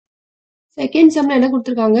Second சம்ல என்ன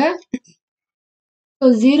கொடுத்துருக்காங்க?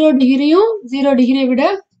 0 டிகிரியும் 0 டிகிரியை விட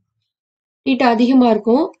தீட்டா அதிகமா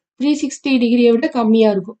இருக்கும், 360 டிகிரியை விட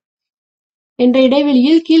கம்மியா இருக்கும் என்ற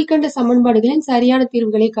இடைவெளியில் கீழ்கண்ட சமன்பாடுகளின் சரியான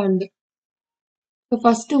தீர்வுகளை காண்க.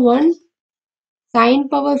 First one sin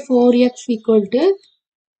power 4x equal to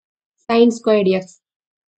sin squared x.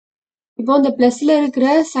 இப்போ இந்த பிளஸ்ல இருக்கிற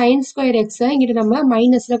sin squared x இங்கிட்ட நம்ம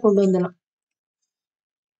மைனஸ்ல கொண்டு வந்துடலாம்.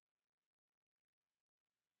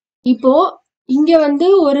 இப்போ இங்க வந்து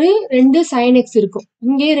ஒரு 2 sin x இருக்கும்,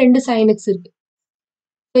 இங்கே 2 sin x இருக்கு.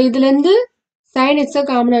 இதுல இருந்து sin x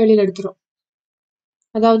காமனா வெளியில எடுத்துரும்,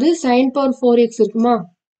 அதாவது sin power 4x இருக்குமா.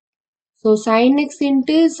 So sin x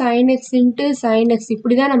into sin x into sin x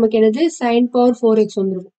இப்படிதான் நமக்கு என்னது sin power 4x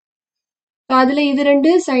வந்துருக்கும். அதுல இது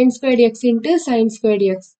 2 sin squared x into sin squared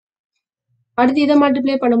x. அடுத்து இதை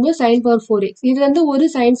மல்டிப்ளை பண்ணும்போது sin power 4x. இது வந்து ஒரு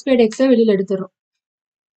sin squared x வெளியில எடுத்துரும்.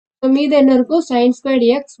 மீது என்ன இருக்கும்? sin squared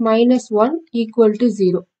x minus 1 equal to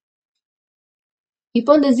 0.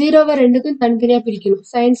 இப்போ இந்த 0வை ரெண்டுக்கும் தனித்தனியா பிரிக்கணும்.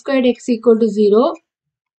 sin squared x equal to 0,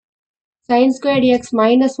 sin squared x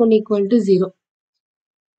minus 1 equal to 0.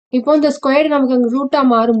 இப்போ இந்த ஸ்கொயர் நமக்கு அங்க ரூட்டா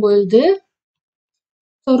மாறும்பொழுது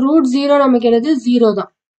ரூட் 0 நமக்கு என்னது 0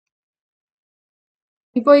 தான்.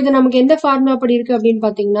 இப்போ இது நமக்கு எந்த ஃபார்முலா படி இருக்கு அப்படின்னு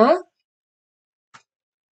பாத்தீங்கன்னா,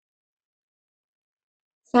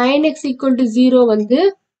 sin x equal to 0 வந்து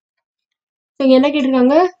என்ன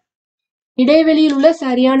கேட்டிருக்காங்க? இடைவெளியில் உள்ள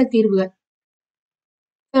சரியான தீர்வுகள்.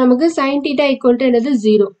 நமக்கு sin theta equal to என்னது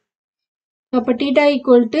 0. அப்ப theta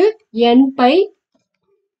equal to n pi.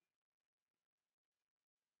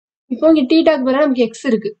 இப்போ இங்க தீட்டாக்கு பதிலா நமக்கு x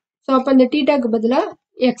இருக்கு. அப்ப இந்த தீட்டாக்கு பதிலா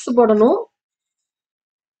x போடணும்.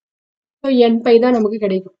 n pi தான் நமக்கு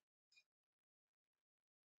கிடைக்கும்.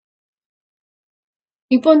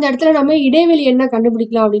 இப்போ இந்த இடத்துல நம்ம இடைவெளி என்ன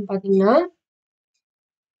கண்டுபிடிக்கலாம் அப்படின்னு பாத்தீங்கன்னா,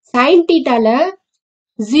 sin thetaல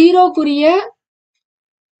 0க்குரிய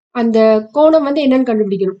அந்த கோணம் வந்து என்னன்னு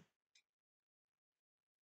கண்டுபிடிக்கணும்.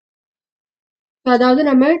 அதாவது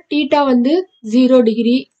நம்ம தீட்டா வந்து 0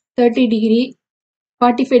 டிகிரி, 30 டிகிரி,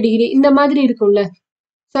 45 டிகிரி இந்த மாதிரி இருக்கும்ல.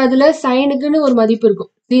 அதுல சைனுக்குன்னு ஒரு மதிப்பு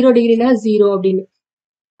இருக்கும், 0 டிகிரினா 0 அப்படின்னு.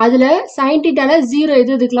 அதுல sin thetaல 0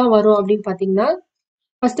 எது எதுக்கெல்லாம் வரும் அப்படின்னு பாத்தீங்கன்னா,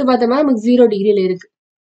 ஃபர்ஸ்ட் பார்த்தோம்னா நமக்கு 0 டிகிரில இருக்கு.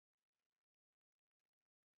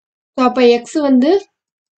 அப்ப x வந்து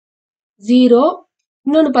 0,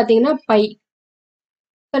 இன்னொன்னு பாத்தீங்கன்னா பை.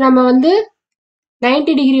 நம்ம வந்து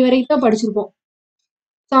 90 டிகிரி வரைக்கும் தான் படிச்சிருப்போம்.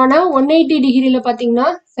 ஆனா 180 டிகிரில பாத்தீங்கன்னா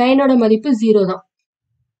சைனோட மதிப்பு 0 தான்.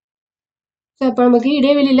 இப்ப நமக்கு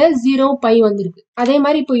இடைவெளியில 0 பை வந்திருக்கு. அதே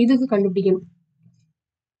மாதிரி இப்போ இதுக்கு கண்டுபிடிக்கணும்.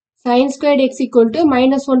 sin squared x equal to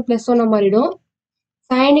minus 1 plus 1 மாறிடும்.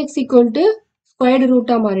 sin x equal to squared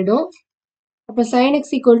root மாறிடும். அப்ப sin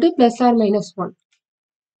x equal to plus or minus 1.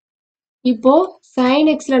 இப்போ sin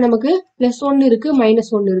xல நமக்கு plus 1 இருக்கு, minus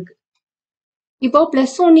 1 இருக்கு. இப்போ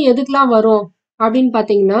plus 1 எதுக்கெல்லாம் வரும் அப்படின்னு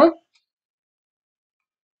பாத்தீங்கன்னா,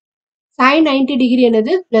 sin 90 டிகிரி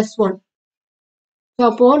என்னது plus 1.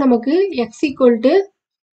 அப்போ நமக்கு x equal to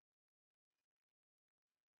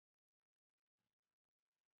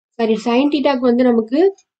sin thetaக்கு வந்து நமக்கு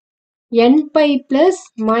n pi plus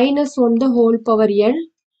minus 1 the whole power n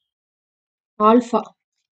alpha.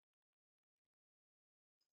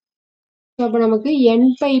 அப்ப நமக்கு n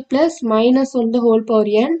pi plus minus 1 the whole power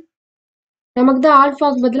n. நமக்கு தான்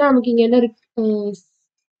ஆல்பாக்கு பதிலா நமக்கு இங்க என்ன இருக்கு?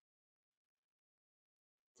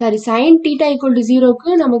 sin theta equal to 0க்கு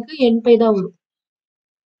நமக்கு n pi தான் வரும்.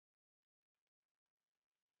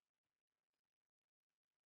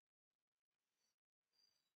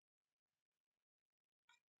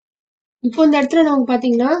 இப்போ இந்த இடத்துல நமக்கு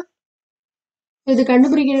பாத்தீங்கன்னா, இது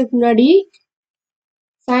கண்டுபிடிக்கிறதுக்கு முன்னாடி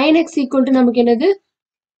sin x equal to நமக்கு என்னது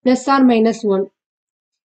plus or minus 1.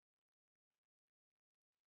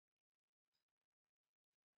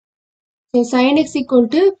 sin x equal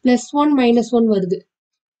to plus 1 minus 1 வருது.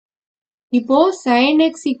 இப்போ sin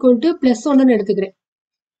x equal to plus 1 எடுத்துக்கிறேன்.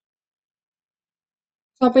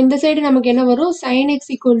 அப்ப இந்த சைடு நமக்கு என்ன வரும்? sin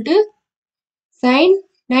x equal to sin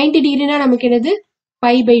 90 டிகிரினா நமக்கு என்னது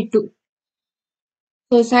pi by 2.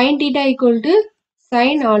 sin theta equal to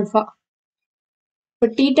sin alpha. இப்போ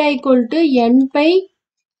theta equal to n pi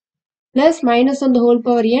plus minus 1 the whole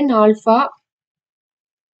power n alpha.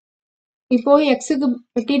 இப்போ xக்கு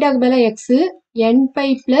thetaக்கு பதிலா x n pi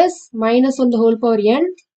plus minus 1 the whole power n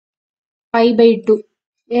pi by 2.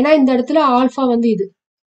 ஏன்னா இந்த இடத்துல alpha வந்து இது.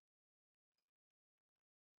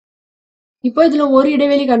 இப்போ இதுல ஒரு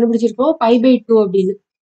இடைவெளி கண்டுபிடிச்சிருக்கோம் pi by 2 அப்படின்னு.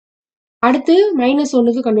 அடுத்து minus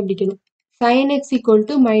 1க்கு கண்டுபிடிக்கணும். sin x equal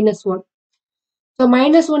to minus 1.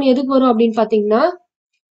 minus 1 எதுக்கு வரும் அப்படின்னு பாத்தீங்கன்னா,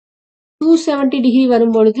 270 டிகிரி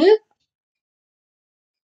வரும்பொழுது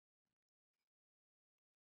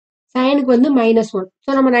சைனுக்கு வந்து -1. ஸோ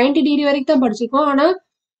நம்ம 90 டிகிரி வரைக்கும் தான் படிச்சிருக்கோம். ஆனால்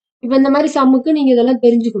இப்போ இந்த மாதிரி சம்முக்கு நீங்கள் இதெல்லாம்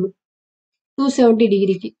தெரிஞ்சுக்கணும். 270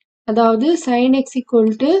 டிகிரிக்கு அதாவது sin x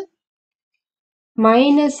equal to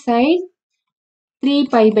 -sin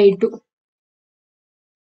 3π/2.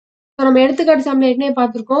 So நம்ம எடுத்துக்காட்டு சம்மில் ஏற்கனவே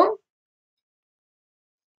பார்த்துருக்கோம்.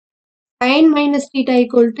 sin -θ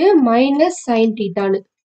equal to -sin θன்னு.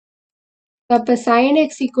 அப்போ sin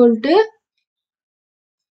x equal to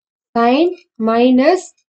sin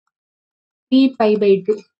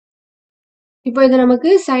 -3π/2. இப்போ இது நமக்கு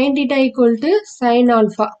sin θ equal to sin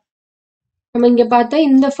alpha. நம்ம இங்க பார்த்தா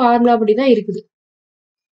இந்த ஃபார்முலா படி தான் இருக்குது.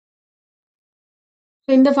 ஸோ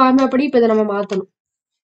இந்த ஃபார்முலா படி இப்போ இதை நம்ம மாற்றணும்.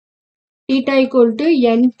 θ equal to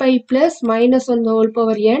nπ plus -1 whole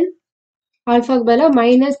power n ஆல்ஃபாக்கு பதிலாக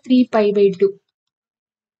 -3π/2.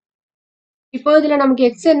 இப்போ இதுல நமக்கு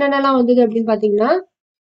எக்ஸ் என்னென்னலாம் வந்தது அப்படின்னு பார்த்தீங்கன்னா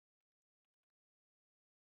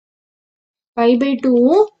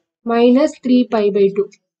π/2வும் -3π/2.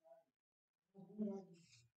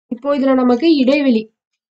 இப்போ இதுல நமக்கு இடைவெளி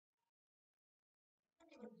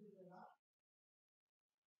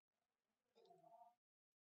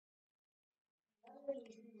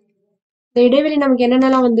இந்த இடைவெளி நமக்கு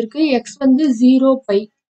என்னென்னலாம் வந்திருக்கு. எக்ஸ் வந்து 0π,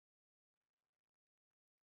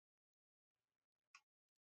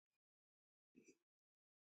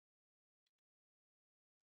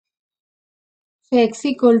 எக்ஸ்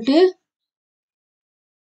ஈக்குவல் டு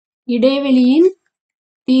இடைவெளியின்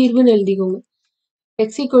தீர்வுன்னு எழுதிக்கோங்க.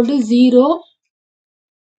 X equal to 0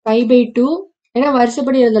 π/2. ஏன்னா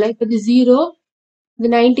வருஷப்படி எழுதலை. இப்போ இது 0, இது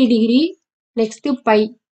 90 degree, next by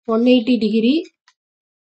 180 degree,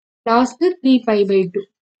 last 3π/2.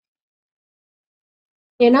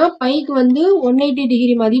 ஏன்னா பைக்கு வந்து 180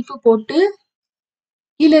 டிகிரி மதிப்பு போட்டு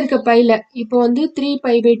கீழே இருக்க பைல இப்போ வந்து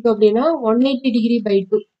 3π/2 அப்படின்னா 180 டிகிரி பை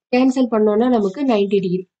 2 கேன்சல் பண்ணோம்னா நமக்கு 90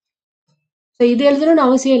 டிகிரி. ஸோ இது எழுதணும்னு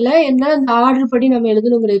அவசியம் இல்லை. ஏன்னா இந்த ஆர்டர் படி நம்ம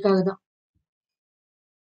எழுதணுங்கிறதுக்காக தான்.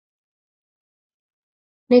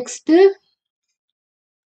 நெக்ஸ்ட்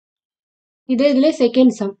இதுல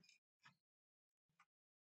second sum.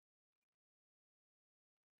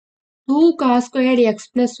 2 cos squared x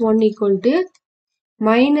plus 1 equal to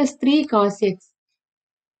 -3 cos x.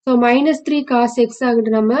 So -3 cos x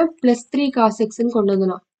ஆகிட்டு நம்ம +3 cos x ன்னு கொண்டு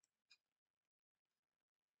வந்துடலாம்.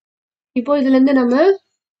 இப்போ இதுல இருந்து நம்ம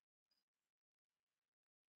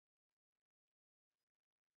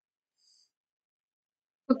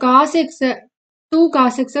cos x 2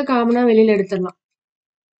 cos x காமனா வெளியில எடுத்துடலாம்.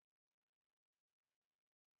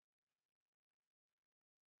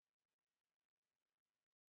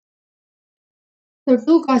 ஸோ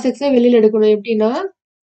 2 cos x வெளியில எடுக்கணும். எப்படின்னா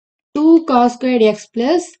 2 cos squared x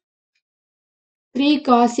plus 3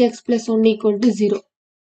 cos x plus 1 equal to 0.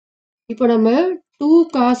 இப்போ நம்ம 2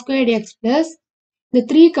 cos squared x plus இந்த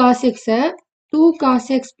 3 cos x 2 cos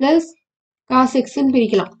x plus cos x ன்னு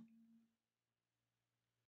பிரிக்கலாம்.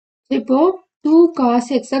 இப்போ 2 cos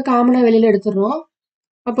x காமனா வெளியில எடுத்துடுறோம்.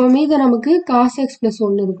 அப்போ மீதம் நமக்கு cos x plus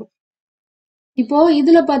 1 இருக்கும். இப்போ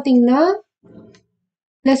இதுல பாத்தீங்கன்னா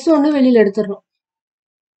 +1 வெளியில எடுத்துடுறோம்.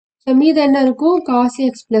 ஸோ மீதம் என்ன இருக்கும். cos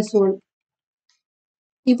x plus 1.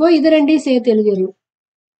 இப்போ இது ரெண்டையும் சேர்த்து எழுதிடணும்.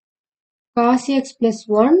 cos x plus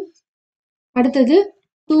 1 அடுத்தது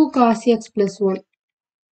 2 cos x plus 1.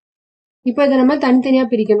 இப்போ இதை நம்ம தனித்தனியா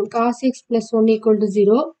பிரிக்கணும். cos x plus 1 equal to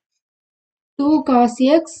 0, 2 cos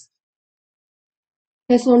x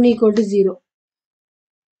plus 1 equal to 0.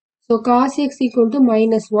 So cos x equal to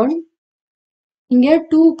 -1. இங்க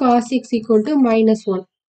 2 cos x equal to -1.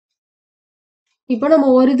 இப்போ நம்ம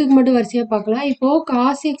ஒரு இதுக்கு மட்டும் வரிசையா பார்க்கலாம். இப்போ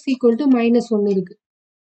cos x equal to -1 இருக்கு.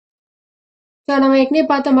 ஸோ நம்ம ஏற்கனவே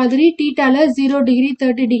பார்த்த மாதிரி தீட்டால 0 டிகிரி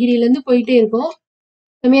 30 டிகிரிலேருந்து போயிட்டே இருக்கும்.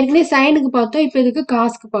 நம்ம ஏற்கனவே சைனுக்கு பார்த்தோம். இப்போ இதுக்கு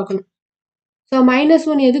காஸ்க்கு பார்க்கணும். ஸோ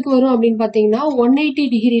 -1 எதுக்கு வரும் அப்படின்னு பார்த்தீங்கன்னா 180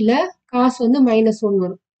 டிகிரியில் காஸ் வந்து -1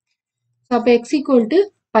 வரும். ஸோ அப்போ எக்ஸ் ஈக்குவல் டு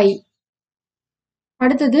பை.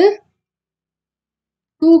 அடுத்தது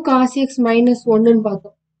 2 cos x -1ன்னு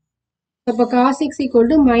பார்த்தோம். அப்போ cos x ஈக்குவல்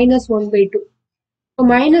டு -1/2. இப்போ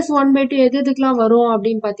 -1/2 எது எதுக்கெல்லாம் வரும்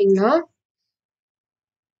அப்படின்னு பார்த்தீங்கன்னா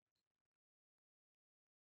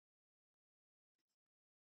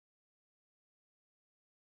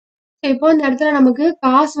இப்போ இந்த இடத்துல நமக்கு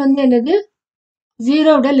காஸ் வந்து என்னது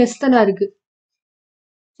 0 லெஸ் தானா இருக்கு.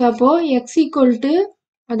 ஸோ அப்போ எக்ஸ் ஈக்குவல் டு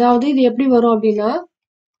அதாவது இது எப்படி வரும் அப்படின்னா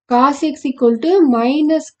cos x equal to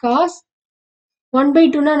minus cos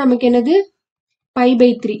 1/2னா நமக்கு என்னது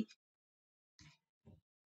π/3.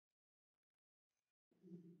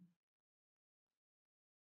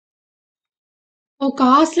 ஸோ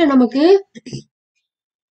காஸ்ல நமக்கு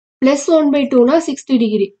 +1/2னா 60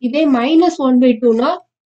 டிகிரி. இதே -1/2னா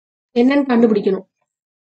என்னன்னு கண்டுபிடிக்கணும்.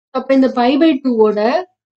 அப்போ இந்த π/2ஓட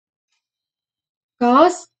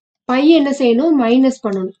காஸ் பை என்ன செய்யணும், மைனஸ்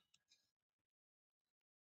பண்ணணும்.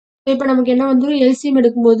 இப்ப நமக்கு என்ன வந்துடும், எல்சிஎம்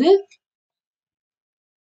எடுக்கும்போது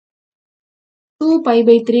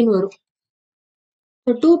 2π/3 வரும்.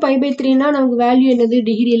 2π/3னா நமக்கு வேல்யூ என்னது,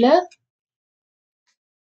 டிகிரியில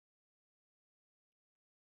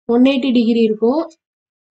 180 டிகிரி இருக்கும்.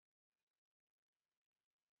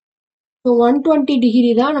 120 டிகிரி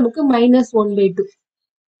தான் நமக்கு -1/2.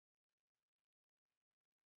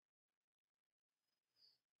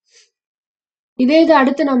 இதே இது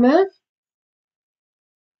அடுத்து நம்ம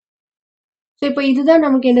இப்ப இதுதான்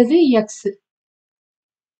நமக்கு என்னது, எக்ஸ்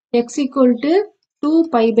 =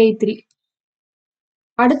 2π/3.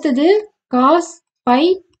 அடுத்தது காஸ் பை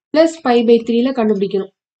பிளஸ் π/3ல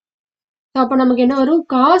கண்டுபிடிக்கணும். அப்ப நமக்கு என்ன வரும்,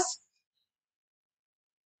 காஸ்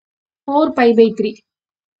 4π/3.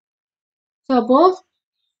 அப்போ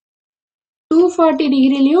 240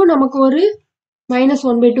 டிகிரிலையும் நமக்கு ஒரு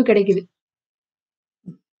 -1/2 கிடைக்குது.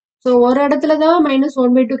 ஒரு இடத்துலதான்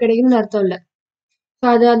 -1/2 கிடைக்குதுன்னு அர்த்தம் இல்ல.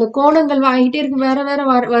 அது அந்த கோணங்கள் ஆகிட்டே இருக்கு, வேற வேற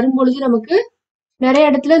வரும் பொழுது நமக்கு நிறைய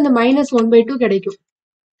இடத்துல இந்த -1/2 கிடைக்கும்.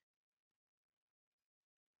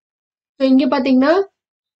 இங்க பாத்தீங்கன்னா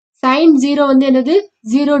sin 0 வந்து என்னது,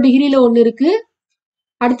 0 டிகிரில ஒண்ணு இருக்கு.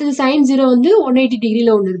 அடுத்தது sin 0 வந்து 180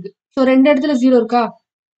 டிகிரில ஒண்ணு இருக்கு. ரெண்டு இடத்துல 0 இருக்கா,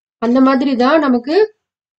 அந்த மாதிரி தான் நமக்கு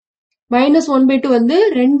 -1/2 வந்து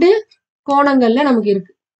ரெண்டு கோணங்கள்ல நமக்கு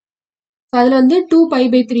இருக்கு. அதுல வந்து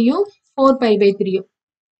 2π/3யும் 4π/3யும்.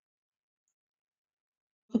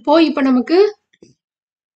 அப்போ இப்ப நமக்கு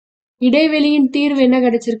இடைவெளியின் தீர்வு என்ன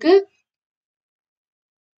கிடைச்சிருக்கு,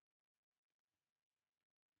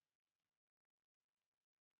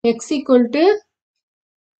 x =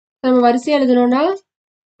 நம்ம வரிசை எழுதணும்னா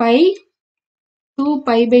பை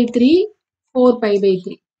 2π/3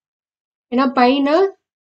 4π/3. ஏன்னா பைனா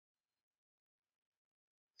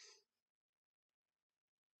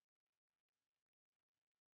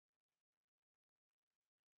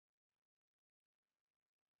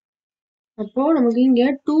அப்போ நமக்கு இங்க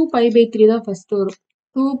 2π/3 தான் ஃபர்ஸ்ட் வரும்.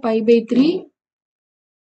 2π/3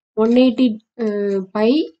 180 பை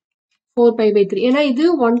 4π/3. ஏன்னா இது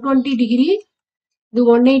 120 டிகிரி, இது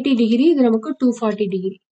 180 டிகிரி, இது நமக்கு 240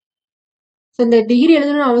 டிகிரி. இந்த டிகிரி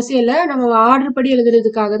எழுதணும்னு அவசியம் இல்லை, நம்ம ஆர்டர் படி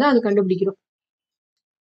எழுதுறதுக்காக தான் அது கண்டுபிடிக்கிறோம்.